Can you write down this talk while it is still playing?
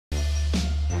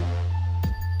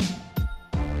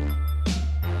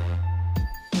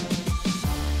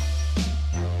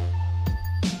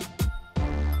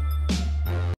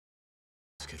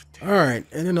All right,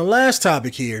 and then the last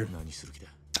topic here.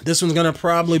 This one's gonna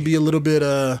probably be a little bit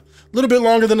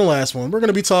longer than the last one. We're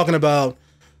gonna be talking about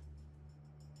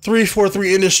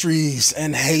 343 Industries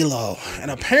and Halo,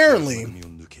 and apparently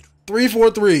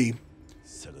 343.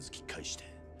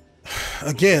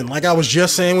 Again, like I was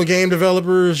just saying with game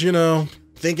developers, you know,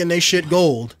 thinking they shit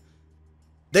gold,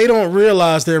 they don't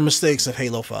realize their mistakes of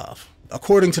Halo 5.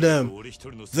 According to them,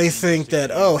 they think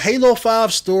that, oh, Halo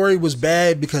 5's story was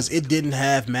bad because it didn't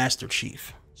have Master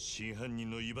Chief.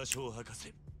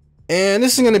 And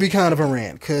this is going to be kind of a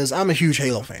rant, because I'm a huge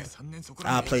Halo fan.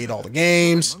 I played all the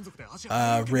games.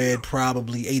 I've read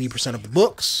probably 80% of the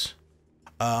books.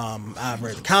 I've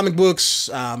read the comic books.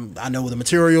 I know the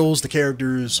materials, the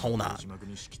characters, whole nine.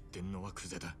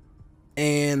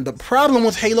 And the problem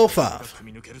with Halo 5,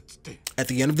 at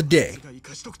the end of the day,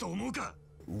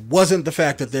 wasn't the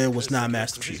fact that there was not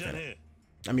Master Chief in it.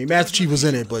 I mean, Master Chief was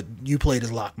in it, but you played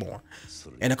as Locke more.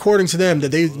 And according to them, that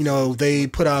they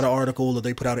put out an article, or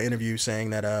they put out an interview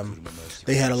saying that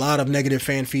they had a lot of negative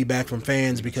fan feedback from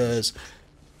fans because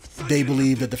they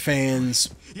believe that the fans,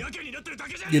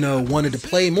 wanted to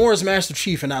play more as Master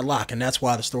Chief and not Locke, and that's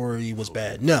why the story was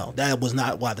bad. No, that was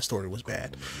not why the story was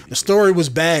bad. The story was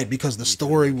bad because the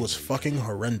story was fucking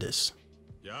horrendous.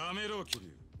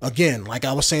 Again, like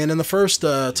I was saying in the first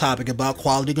topic about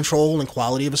quality control and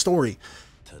quality of a story,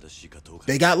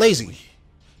 they got lazy.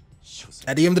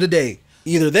 At the end of the day,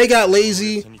 either they got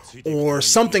lazy or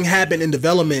something happened in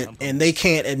development and they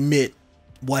can't admit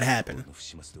what happened.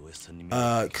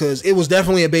 Because it was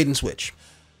definitely a bait and switch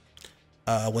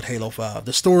with Halo 5.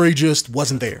 The story just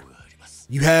wasn't there.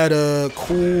 You had a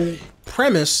cool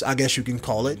premise, I guess you can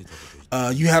call it.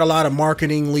 You had a lot of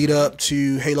marketing lead up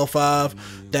to Halo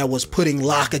 5 that was putting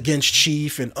Locke against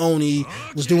Chief, and Oni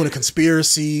was doing a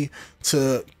conspiracy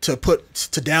to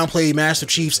downplay Master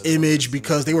Chief's image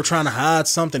because they were trying to hide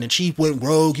something, and Chief went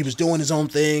rogue. He was doing his own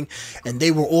thing, and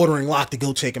they were ordering Locke to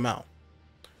go take him out.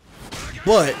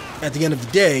 But at the end of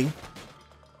the day,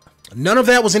 none of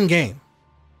that was in game.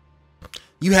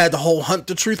 You had the whole Hunt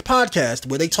the Truth podcast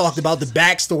where they talked about the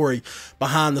backstory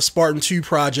behind the Spartan 2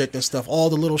 project and stuff,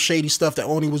 all the little shady stuff that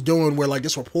Oni was doing, where like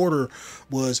this reporter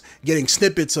was getting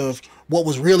snippets of what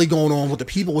was really going on, what the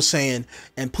people were saying,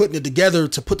 and putting it together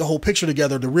to put the whole picture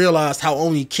together to realize how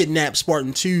Oni kidnapped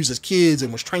Spartan 2s as kids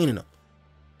and was training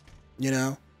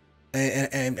them,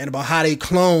 and about how they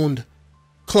cloned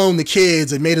the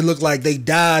kids and made it look like they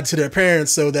died to their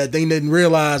parents so that they didn't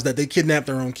realize that they kidnapped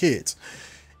their own kids.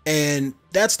 And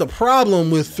that's the problem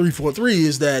with 343,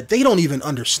 is that they don't even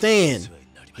understand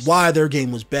why their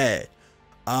game was bad.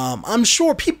 I'm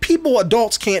sure people,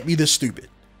 adults, can't be this stupid.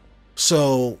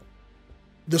 So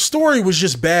the story was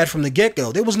just bad from the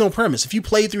get-go. There was no premise. If you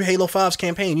played through Halo 5's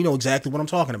campaign, you know exactly what I'm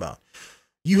talking about.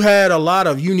 You had a lot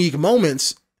of unique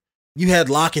moments. You had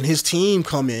Locke and his team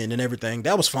come in and everything.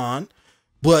 That was fine.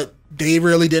 But they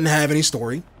really didn't have any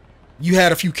story. You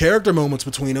had a few character moments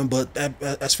between them, but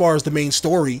as far as the main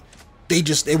story,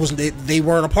 they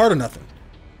weren't a part of nothing.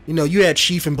 You had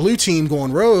Chief and Blue Team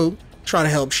going rogue, trying to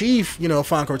help Chief,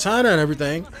 find Cortana and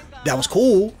everything. That was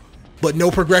cool, but no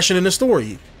progression in the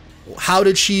story. How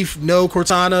did Chief know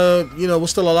Cortana, was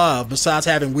still alive, besides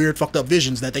having weird fucked up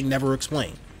visions that they never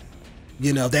explained,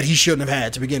 that he shouldn't have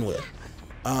had to begin with?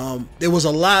 There was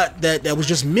a lot that was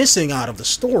just missing out of the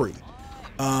story.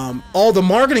 All the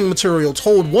marketing material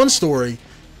told one story,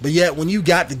 but yet when you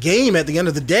got the game at the end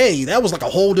of the day, that was like a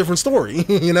whole different story,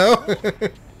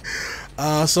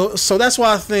 So that's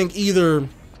why I think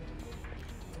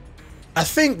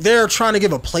they're trying to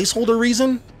give a placeholder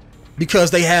reason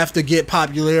because they have to get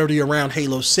popularity around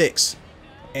Halo 6,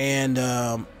 and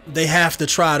they have to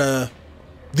try to.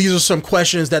 These are some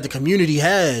questions that the community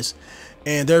has,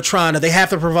 and they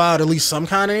have to provide at least some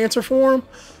kind of answer for them.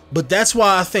 But that's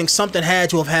why I think something had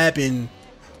to have happened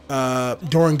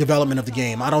during development of the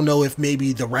game. I don't know if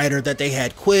maybe the writer that they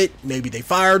had quit, maybe they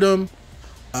fired him.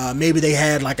 Maybe they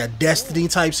had like a Destiny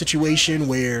type situation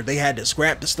where they had to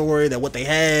scrap the story, that what they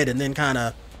had, and then kind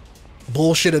of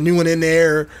bullshit a new one in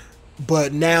there.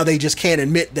 But now they just can't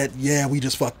admit that, yeah, we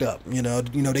just fucked up.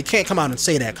 They can't come out and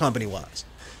say that company-wise.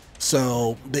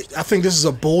 So I think this is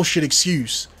a bullshit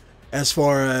excuse as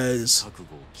far as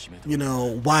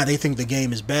why they think the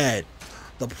game is bad.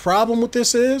 The problem with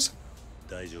this is,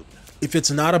 if it's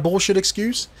not a bullshit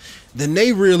excuse, then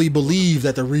they really believe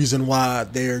that the reason why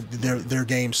their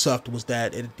game sucked was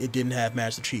that it didn't have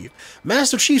Master Chief.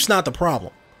 Master Chief's not the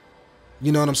problem.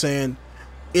 You know what I'm saying?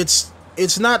 It's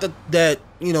not that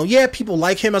yeah, people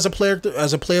like him as a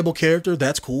playable character.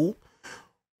 That's cool,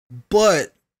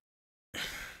 but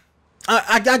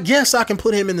I guess I can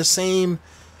put him in the same.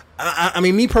 I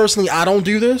mean, me personally, I don't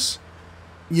do this,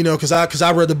 you know, because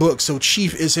I read the book, so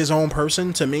Chief is his own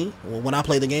person to me when I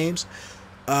play the games.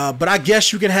 But I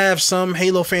guess you can have some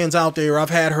Halo fans out there. I've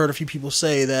heard a few people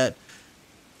say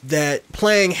that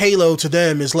playing Halo to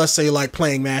them is, let's say, like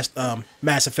playing Mass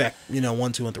Effect, you know,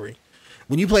 1, 2, and 3.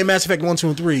 When you play Mass Effect 1, 2,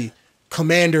 and 3,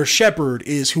 Commander Shepard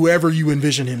is whoever you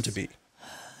envision him to be.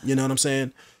 You know what I'm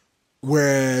saying?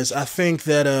 Whereas I think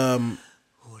that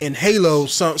in Halo,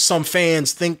 some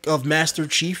fans think of Master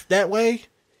Chief that way.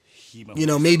 You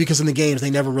know, maybe because in the games they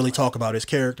never really talk about his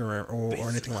character or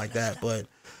anything like that. But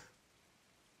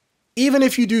even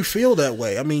if you do feel that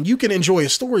way, I mean, you can enjoy a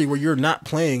story where you're not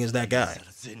playing as that guy.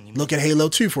 Look at Halo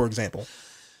 2, for example.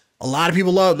 A lot of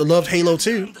people loved Halo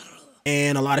 2,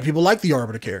 and a lot of people like the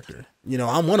Arbiter character. You know,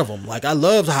 I'm one of them. Like, I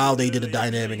loved how they did a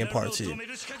dynamic in part 2.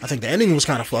 I think the ending was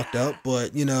kind of fucked up,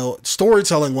 but, you know,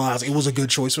 storytelling-wise, it was a good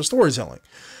choice for storytelling.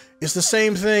 It's the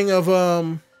same thing of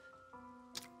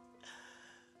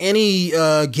any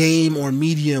game or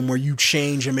medium where you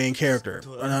change a main character.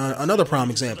 Another prime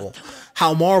example,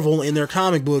 how Marvel in their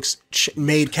comic books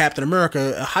made Captain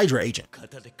America a Hydra agent.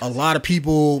 A lot of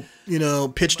people, you know,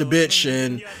 pitched a bitch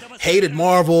and hated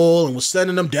Marvel and was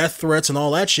sending them death threats and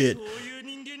all that shit.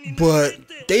 But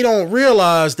they don't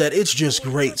realize that it's just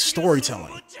great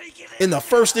storytelling. In the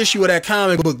first issue of that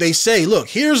comic book, they say, look,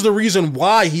 here's the reason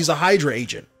why he's a Hydra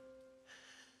agent.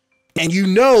 And you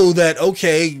know that,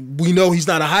 okay, we know he's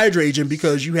not a Hydra agent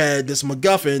because you had this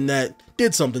MacGuffin that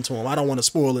did something to him. I don't want to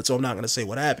spoil it, so I'm not going to say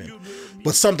what happened.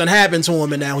 But something happened to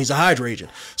him, and now he's a Hydra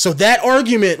agent. So that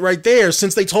argument right there,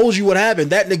 since they told you what happened,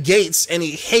 that negates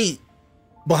any hate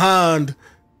behind,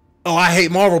 oh, I hate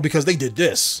Marvel because they did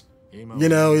this. You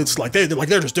know, it's like they're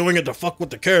just doing it to fuck with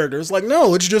the character. It's like,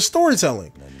 no, it's just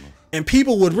storytelling. And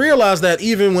people would realize that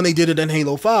even when they did it in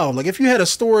Halo 5. Like, if you had a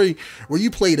story where you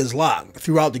played as Locke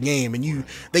throughout the game and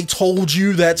they told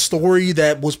you that story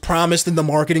that was promised in the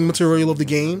marketing material of the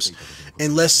games,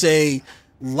 and let's say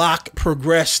Locke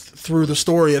progressed through the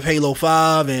story of Halo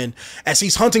 5, and as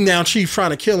he's hunting down Chief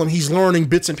trying to kill him, he's learning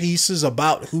bits and pieces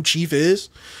about who Chief is.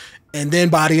 And then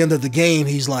by the end of the game,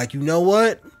 he's like, you know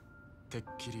what?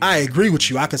 I agree with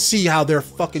you. I can see how they're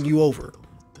fucking you over.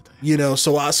 You know,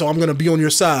 so I'm gonna be on your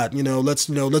side. You know, let's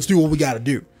do what we got to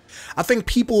do. I think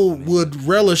people would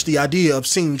relish the idea of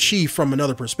seeing Chief from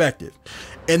another perspective.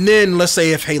 And then let's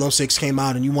say if Halo 6 came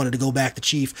out and you wanted to go back to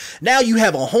Chief, now you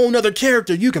have a whole nother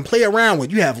character you can play around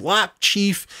with. You have Locke,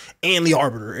 Chief, and the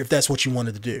Arbiter if that's what you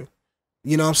wanted to do.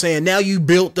 You know what I'm saying? Now you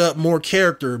built up more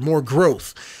character, more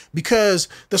growth, because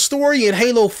the story in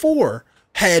Halo 4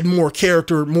 had more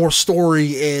character, more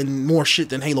story, and more shit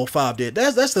than Halo 5 did.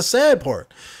 That's the sad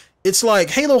part. It's like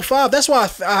Halo 5, that's why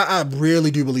I really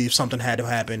do believe something had to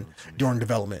happen during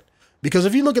development. Because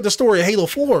if you look at the story of Halo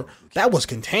 4, that was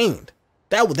contained.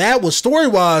 That was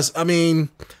story-wise, I mean,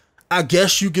 I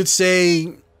guess you could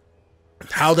say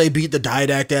how they beat the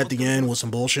Didact at the end was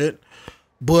some bullshit.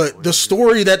 But the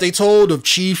story that they told of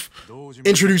Chief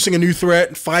introducing a new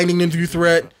threat, finding a new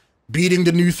threat, beating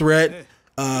the new threat,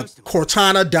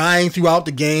 Cortana dying throughout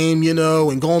the game, you know,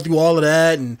 and going through all of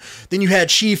that, and then you had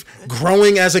Chief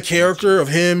growing as a character of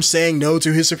him saying no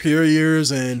to his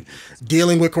superiors and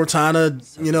dealing with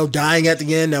Cortana, you know, dying at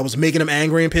the end, that was making him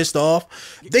angry and pissed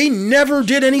off. They never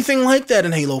did anything like that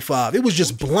in Halo 5. It was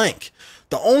just blank.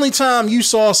 The only time you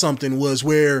saw something was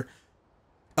where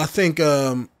I think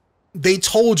they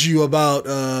told you about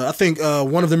I think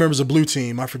one of the members of Blue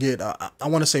Team, I forget, I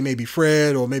want to say maybe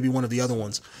Fred or maybe one of the other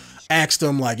ones, asked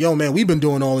him like, yo man, we've been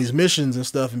doing all these missions and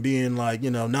stuff and being like, you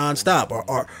know,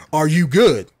 nonstop. Are you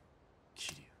good?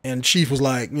 And Chief was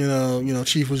like,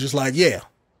 Chief was just like, yeah.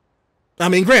 I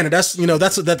mean, granted, that's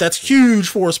huge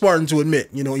for a Spartan to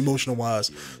admit, you know, emotional wise,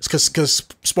 because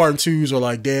Spartan 2s are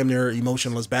like damn near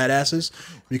emotionless badasses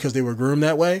because they were groomed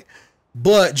that way.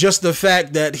 But just the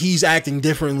fact that he's acting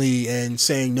differently and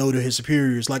saying no to his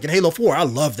superiors, like in Halo 4, I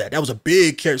love that. That was a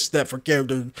big step for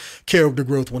character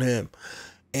growth with him.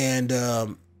 And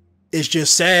it's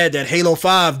just sad that Halo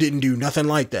 5 didn't do nothing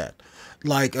like that.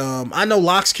 Like, I know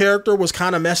Locke's character was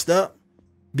kind of messed up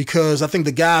because I think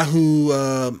the guy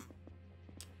who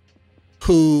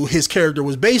his character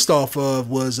was based off of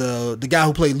was the guy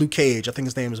who played Luke Cage. I think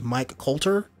his name is Mike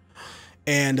Coulter.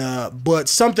 And but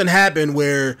something happened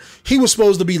where he was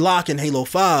supposed to be Locke in Halo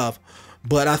 5,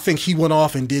 but I think he went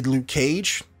off and did Luke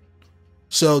Cage.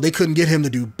 So they couldn't get him to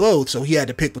do both, so he had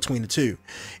to pick between the two.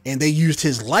 And they used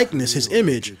his likeness, his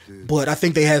image, but I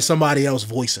think they had somebody else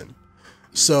voice him.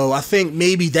 So I think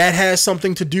maybe that has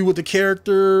something to do with the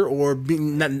character, or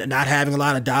not having a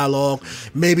lot of dialogue.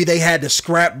 Maybe they had to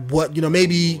scrap what,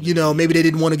 maybe they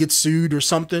didn't want to get sued or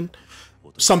something.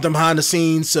 something behind the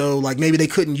scenes, so like maybe they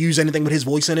couldn't use anything with his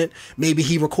voice in it. Maybe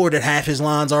he recorded half his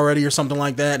lines already or something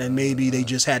like that, and maybe they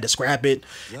just had to scrap it,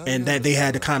 and that they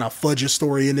had to kind of fudge a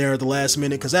story in there at the last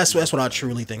minute, because that's what I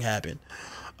truly think happened.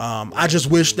 I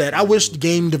wish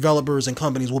game developers and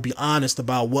companies will be honest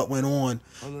about what went on.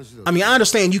 I mean, I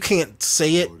understand you can't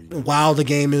say it while the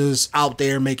game is out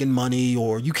there making money,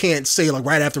 or you can't say like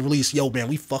right after release, yo man,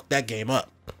 we fucked that game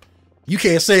up. You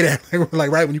can't say that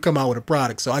like right when you come out with a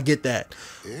product, so I get that.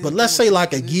 But let's say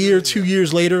like a year, 2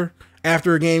 years later,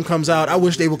 after a game comes out, I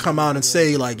wish they would come out and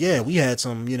say like, yeah, we had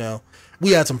some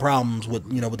problems with,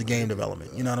 with the game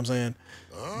development. You know what I'm saying?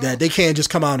 That they can't just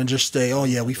come out and just say, oh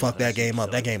yeah, we fucked that game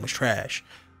up. That game was trash.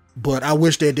 But I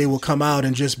wish that they would come out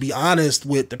and just be honest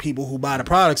with the people who buy the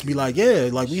products. Be like, yeah,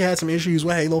 like we had some issues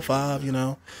with Halo 5,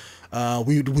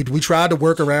 we tried to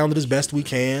work around it as best we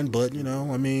can, but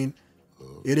I mean,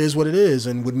 it is what it is.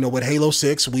 And with Halo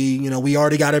 6, we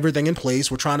already got everything in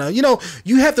place. We're trying to,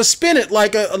 you have to spin it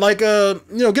like a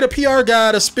get a PR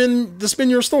guy to spin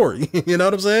your story. You know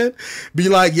what I'm saying? Be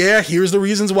like, yeah, here's the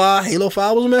reasons why Halo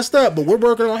 5 was messed up, but we're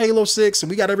working on Halo 6 and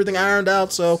we got everything ironed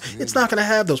out, so it's not going to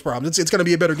have those problems. It's going to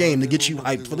be a better game to get you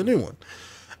hyped for the new one.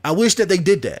 I wish that they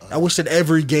did that. I wish that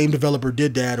every game developer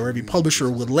did that, or every publisher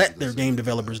would let their game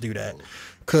developers do that.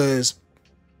 Because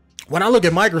when I look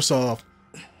at Microsoft,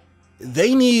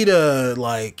 they need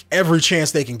like every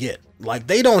chance they can get. Like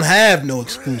they don't have no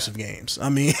exclusive games. I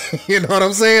mean, you know what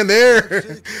I'm saying?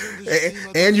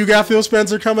 And you got Phil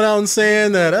Spencer coming out and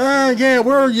saying that,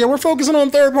 we're focusing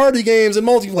on third-party games and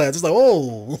multi-plats. It's like,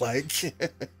 oh, like,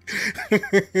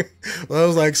 well, I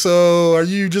was like, so are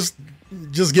you just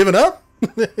giving up?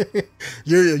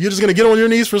 You're just gonna get on your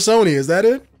knees for Sony? Is that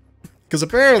it? Because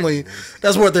apparently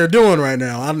that's what they're doing right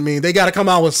now. I mean, they got to come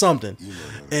out with something.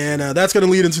 And that's going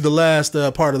to lead into the last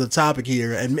part of the topic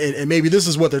here. And maybe this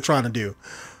is what they're trying to do.